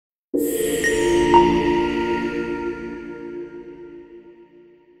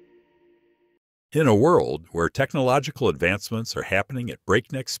In a world where technological advancements are happening at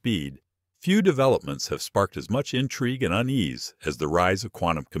breakneck speed, few developments have sparked as much intrigue and unease as the rise of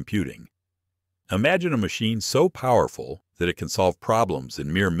quantum computing. Imagine a machine so powerful that it can solve problems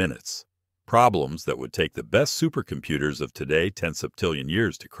in mere minutes, problems that would take the best supercomputers of today 10 septillion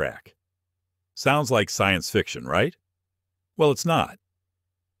years to crack. Sounds like science fiction, right? Well, it's not.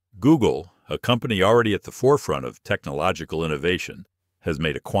 Google, a company already at the forefront of technological innovation, has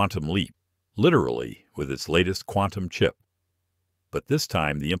made a quantum leap, literally with its latest quantum chip. But this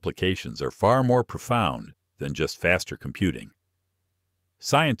time the implications are far more profound than just faster computing.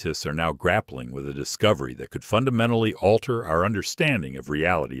 Scientists are now grappling with a discovery that could fundamentally alter our understanding of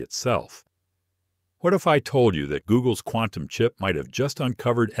reality itself. What if I told you that Google's quantum chip might have just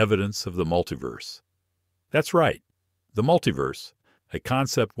uncovered evidence of the multiverse? That's right, the multiverse, a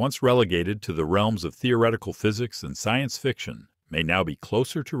concept once relegated to the realms of theoretical physics and science fiction, may now be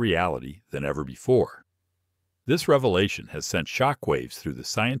closer to reality than ever before. This revelation has sent shockwaves through the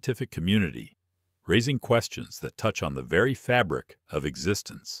scientific community, raising questions that touch on the very fabric of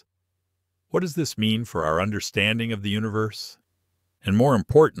existence. What does this mean for our understanding of the universe? And more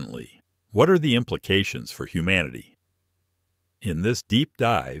importantly, what are the implications for humanity? In this deep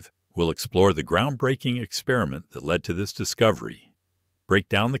dive, we'll explore the groundbreaking experiment that led to this discovery, break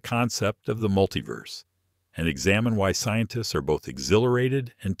down the concept of the multiverse, and examine why scientists are both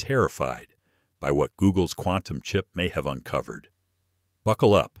exhilarated and terrified by what Google's quantum chip may have uncovered.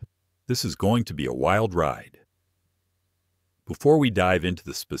 Buckle up. This is going to be a wild ride. Before we dive into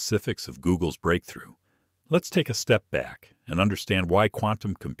the specifics of Google's breakthrough, let's take a step back and understand why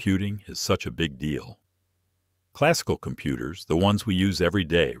quantum computing is such a big deal. Classical computers, the ones we use every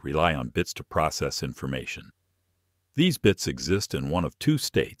day, rely on bits to process information. These bits exist in one of two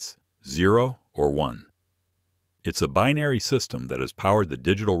states, 0 or 1. It's a binary system that has powered the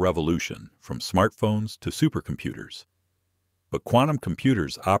digital revolution from smartphones to supercomputers. But quantum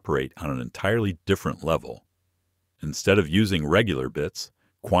computers operate on an entirely different level. Instead of using regular bits,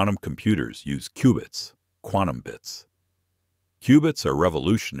 quantum computers use qubits, quantum bits. Qubits are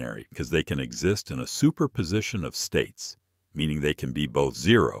revolutionary because they can exist in a superposition of states, meaning they can be both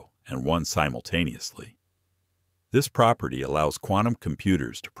 0 and 1 simultaneously. This property allows quantum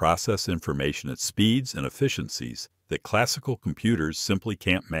computers to process information at speeds and efficiencies that classical computers simply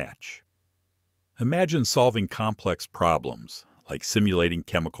can't match. Imagine solving complex problems, like simulating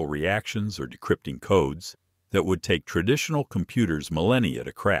chemical reactions or decrypting codes, that would take traditional computers millennia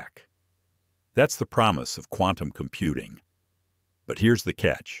to crack. That's the promise of quantum computing. But here's the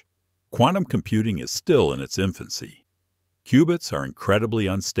catch. Quantum computing is still in its infancy. Qubits are incredibly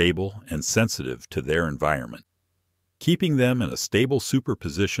unstable and sensitive to their environment. Keeping them in a stable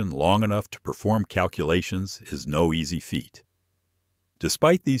superposition long enough to perform calculations is no easy feat.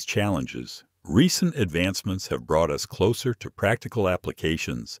 Despite these challenges, recent advancements have brought us closer to practical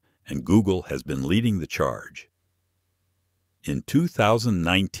applications, and Google has been leading the charge. In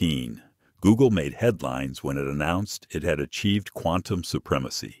 2019, Google made headlines when it announced it had achieved quantum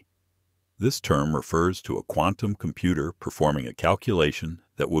supremacy. This term refers to a quantum computer performing a calculation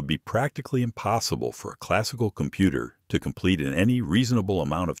that would be practically impossible for a classical computer to complete in any reasonable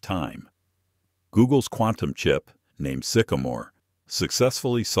amount of time. Google's quantum chip, named Sycamore,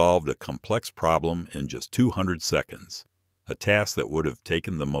 successfully solved a complex problem in just 200 seconds, a task that would have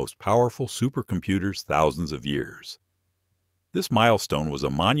taken the most powerful supercomputers thousands of years. This milestone was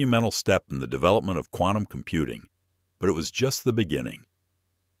a monumental step in the development of quantum computing, but it was just the beginning.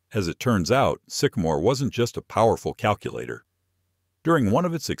 As it turns out, Sycamore wasn't just a powerful calculator. During one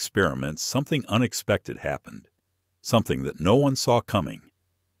of its experiments, something unexpected happened, something that no one saw coming.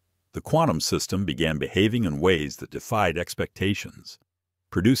 The quantum system began behaving in ways that defied expectations,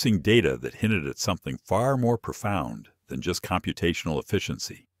 producing data that hinted at something far more profound than just computational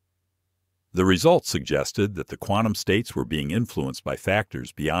efficiency. The results suggested that the quantum states were being influenced by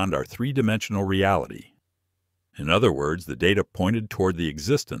factors beyond our three-dimensional reality. In other words, the data pointed toward the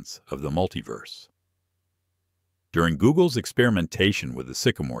existence of the multiverse. During Google's experimentation with the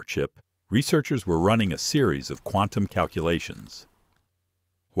Sycamore chip, researchers were running a series of quantum calculations.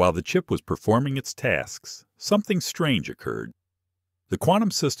 While the chip was performing its tasks, something strange occurred. The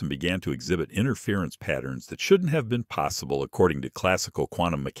quantum system began to exhibit interference patterns that shouldn't have been possible according to classical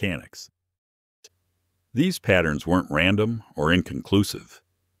quantum mechanics. These patterns weren't random or inconclusive.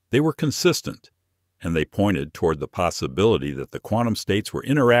 They were consistent, and they pointed toward the possibility that the quantum states were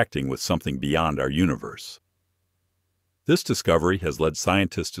interacting with something beyond our universe. This discovery has led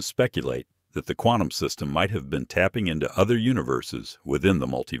scientists to speculate that the quantum system might have been tapping into other universes within the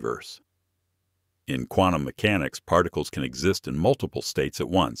multiverse. In quantum mechanics, particles can exist in multiple states at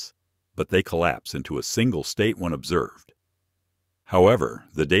once, but they collapse into a single state when observed. However,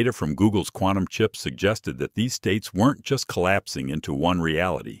 the data from Google's quantum chip suggested that these states weren't just collapsing into one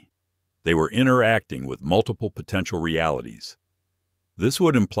reality. They were interacting with multiple potential realities. This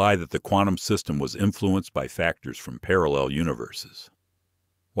would imply that the quantum system was influenced by factors from parallel universes.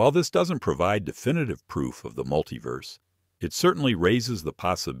 While this doesn't provide definitive proof of the multiverse, it certainly raises the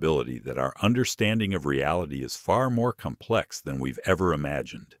possibility that our understanding of reality is far more complex than we've ever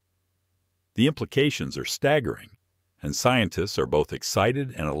imagined. The implications are staggering, and scientists are both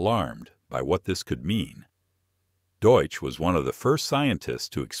excited and alarmed by what this could mean. Deutsch was one of the first scientists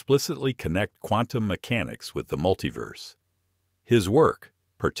to explicitly connect quantum mechanics with the multiverse. His work,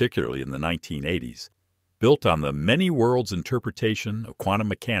 particularly in the 1980s, built on the many worlds interpretation of quantum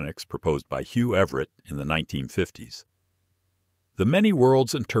mechanics proposed by Hugh Everett in the 1950s. The many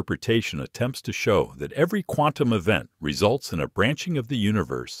worlds interpretation attempts to show that every quantum event results in a branching of the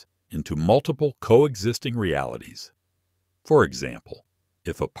universe into multiple coexisting realities. For example,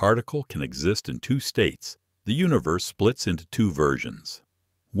 if a particle can exist in two states, the universe splits into two versions,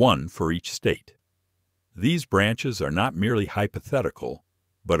 one for each state. These branches are not merely hypothetical,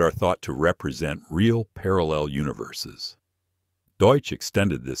 but are thought to represent real parallel universes. Deutsch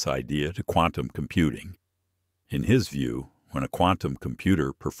extended this idea to quantum computing. In his view, when a quantum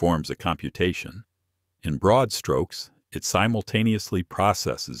computer performs a computation, in broad strokes, it simultaneously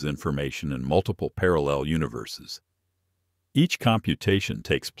processes information in multiple parallel universes. Each computation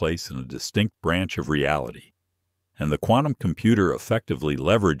takes place in a distinct branch of reality, and the quantum computer effectively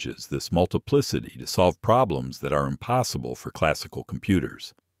leverages this multiplicity to solve problems that are impossible for classical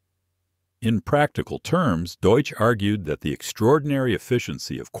computers. In practical terms, Deutsch argued that the extraordinary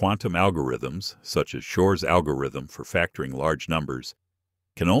efficiency of quantum algorithms, such as Shor's algorithm for factoring large numbers,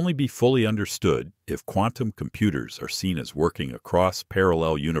 can only be fully understood if quantum computers are seen as working across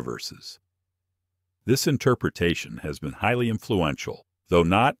parallel universes. This interpretation has been highly influential, though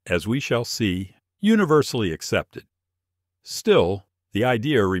not, as we shall see, universally accepted. Still, the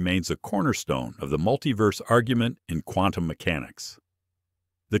idea remains a cornerstone of the multiverse argument in quantum mechanics.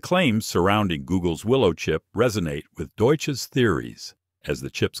 The claims surrounding Google's Willow chip resonate with Deutsch's theories, as the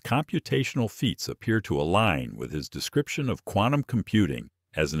chip's computational feats appear to align with his description of quantum computing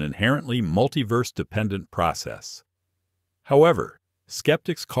as an inherently multiverse-dependent process. However,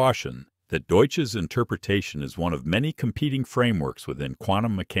 skeptics caution that Deutsch's interpretation is one of many competing frameworks within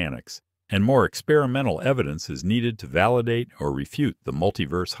quantum mechanics, and more experimental evidence is needed to validate or refute the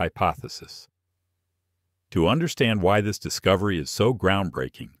multiverse hypothesis. To understand why this discovery is so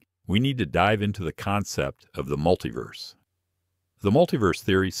groundbreaking, we need to dive into the concept of the multiverse. The multiverse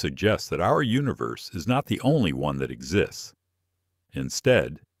theory suggests that our universe is not the only one that exists.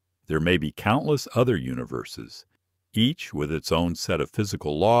 Instead, there may be countless other universes, each with its own set of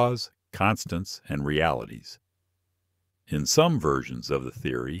physical laws, constants, and realities. In some versions of the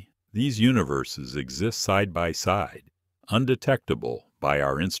theory, these universes exist side by side, undetectable by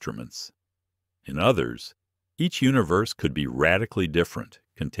our instruments. In others, each universe could be radically different,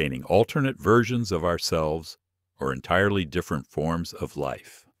 containing alternate versions of ourselves or entirely different forms of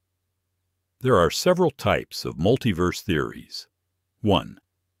life. There are several types of multiverse theories. 1.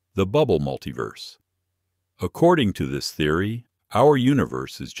 The bubble multiverse. According to this theory, our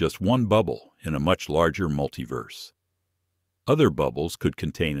universe is just one bubble in a much larger multiverse. Other bubbles could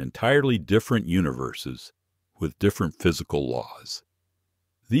contain entirely different universes with different physical laws.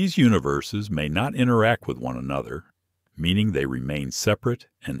 These universes may not interact with one another, meaning they remain separate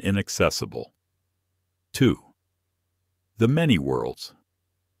and inaccessible. 2. The many worlds.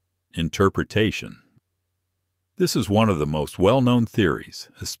 Interpretation. This is one of the most well-known theories,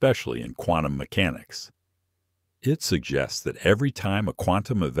 especially in quantum mechanics. It suggests that every time a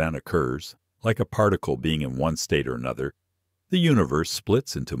quantum event occurs, like a particle being in one state or another, the universe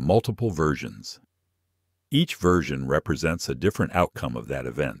splits into multiple versions. Each version represents a different outcome of that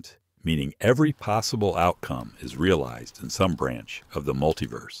event, meaning every possible outcome is realized in some branch of the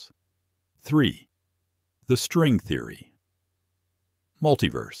multiverse. 3. The string theory.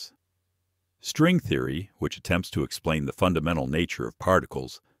 Multiverse. String theory, which attempts to explain the fundamental nature of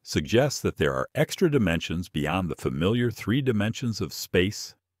particles, suggests that there are extra dimensions beyond the familiar 3 dimensions of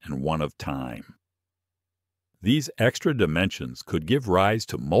space and 1 of time. These extra dimensions could give rise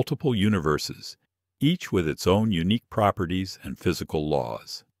to multiple universes, each with its own unique properties and physical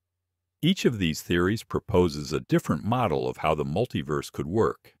laws. Each of these theories proposes a different model of how the multiverse could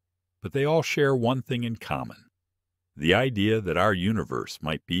work, but they all share one thing in common: the idea that our universe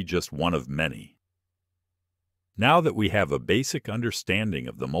might be just one of many. Now that we have a basic understanding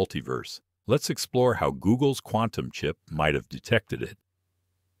of the multiverse, let's explore how Google's quantum chip might have detected it.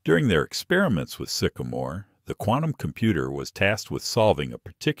 During their experiments with Sycamore, the quantum computer was tasked with solving a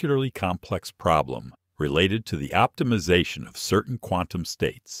particularly complex problem related to the optimization of certain quantum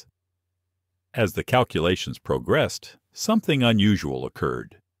states. As the calculations progressed, something unusual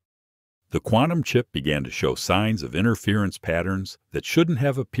occurred. The quantum chip began to show signs of interference patterns that shouldn't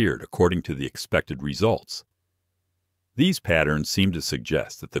have appeared according to the expected results. These patterns seemed to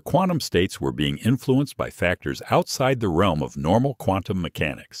suggest that the quantum states were being influenced by factors outside the realm of normal quantum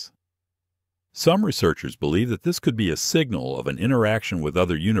mechanics. Some researchers believe that this could be a signal of an interaction with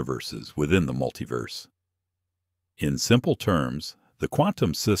other universes within the multiverse. In simple terms, the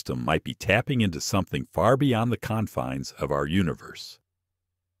quantum system might be tapping into something far beyond the confines of our universe.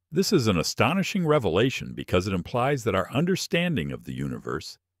 This is an astonishing revelation because it implies that our understanding of the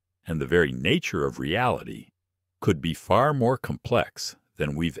universe and the very nature of reality could be far more complex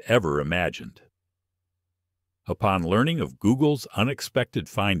than we've ever imagined. Upon learning of Google's unexpected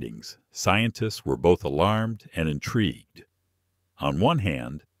findings, scientists were both alarmed and intrigued. On one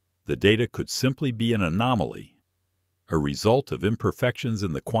hand, the data could simply be an anomaly, a result of imperfections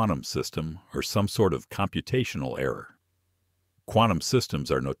in the quantum system or some sort of computational error. Quantum systems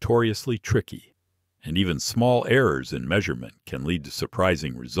are notoriously tricky, and even small errors in measurement can lead to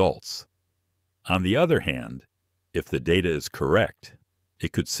surprising results. On the other hand, if the data is correct,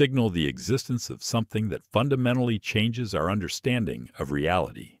 it could signal the existence of something that fundamentally changes our understanding of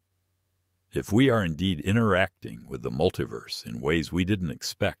reality. If we are indeed interacting with the multiverse in ways we didn't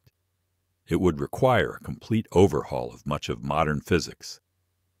expect, it would require a complete overhaul of much of modern physics.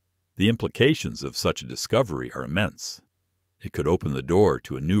 The implications of such a discovery are immense. It could open the door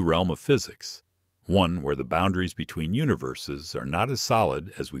to a new realm of physics, one where the boundaries between universes are not as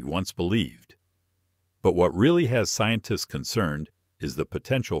solid as we once believed. But what really has scientists concerned is the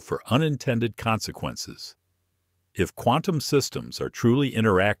potential for unintended consequences. If quantum systems are truly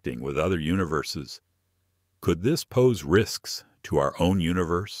interacting with other universes, could this pose risks to our own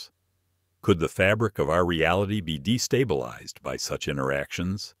universe? Could the fabric of our reality be destabilized by such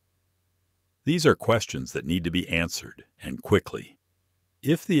interactions? These are questions that need to be answered, and quickly.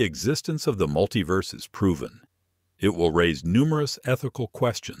 If the existence of the multiverse is proven, it will raise numerous ethical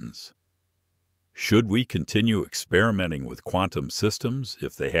questions. Should we continue experimenting with quantum systems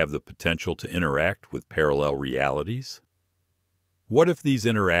if they have the potential to interact with parallel realities? What if these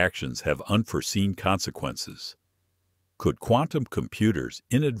interactions have unforeseen consequences? Could quantum computers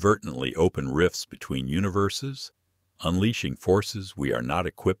inadvertently open rifts between universes, unleashing forces we are not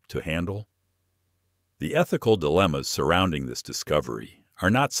equipped to handle? The ethical dilemmas surrounding this discovery are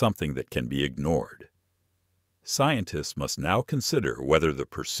not something that can be ignored. Scientists must now consider whether the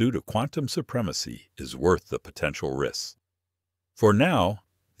pursuit of quantum supremacy is worth the potential risks. For now,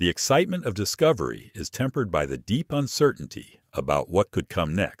 the excitement of discovery is tempered by the deep uncertainty about what could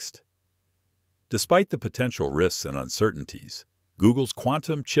come next. Despite the potential risks and uncertainties, Google's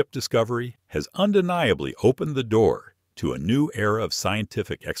quantum chip discovery has undeniably opened the door to a new era of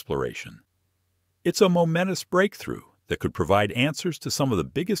scientific exploration. It's a momentous breakthrough that could provide answers to some of the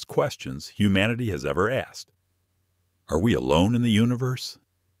biggest questions humanity has ever asked. Are we alone in the universe?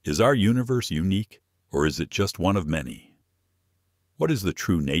 Is our universe unique, or is it just one of many? What is the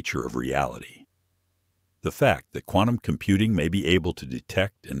true nature of reality? The fact that quantum computing may be able to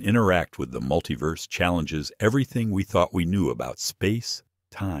detect and interact with the multiverse challenges everything we thought we knew about space,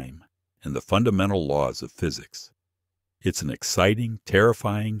 time, and the fundamental laws of physics. It's an exciting,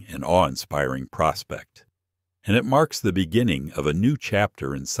 terrifying, and awe-inspiring prospect, and it marks the beginning of a new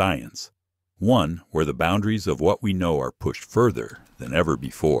chapter in science, one where the boundaries of what we know are pushed further than ever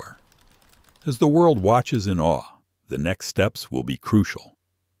before. As the world watches in awe, the next steps will be crucial.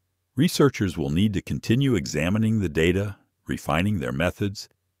 Researchers will need to continue examining the data, refining their methods,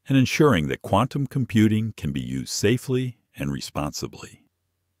 and ensuring that quantum computing can be used safely and responsibly.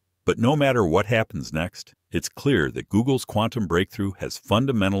 But no matter what happens next, it's clear that Google's quantum breakthrough has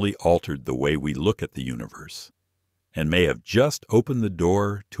fundamentally altered the way we look at the universe, and may have just opened the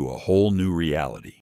door to a whole new reality.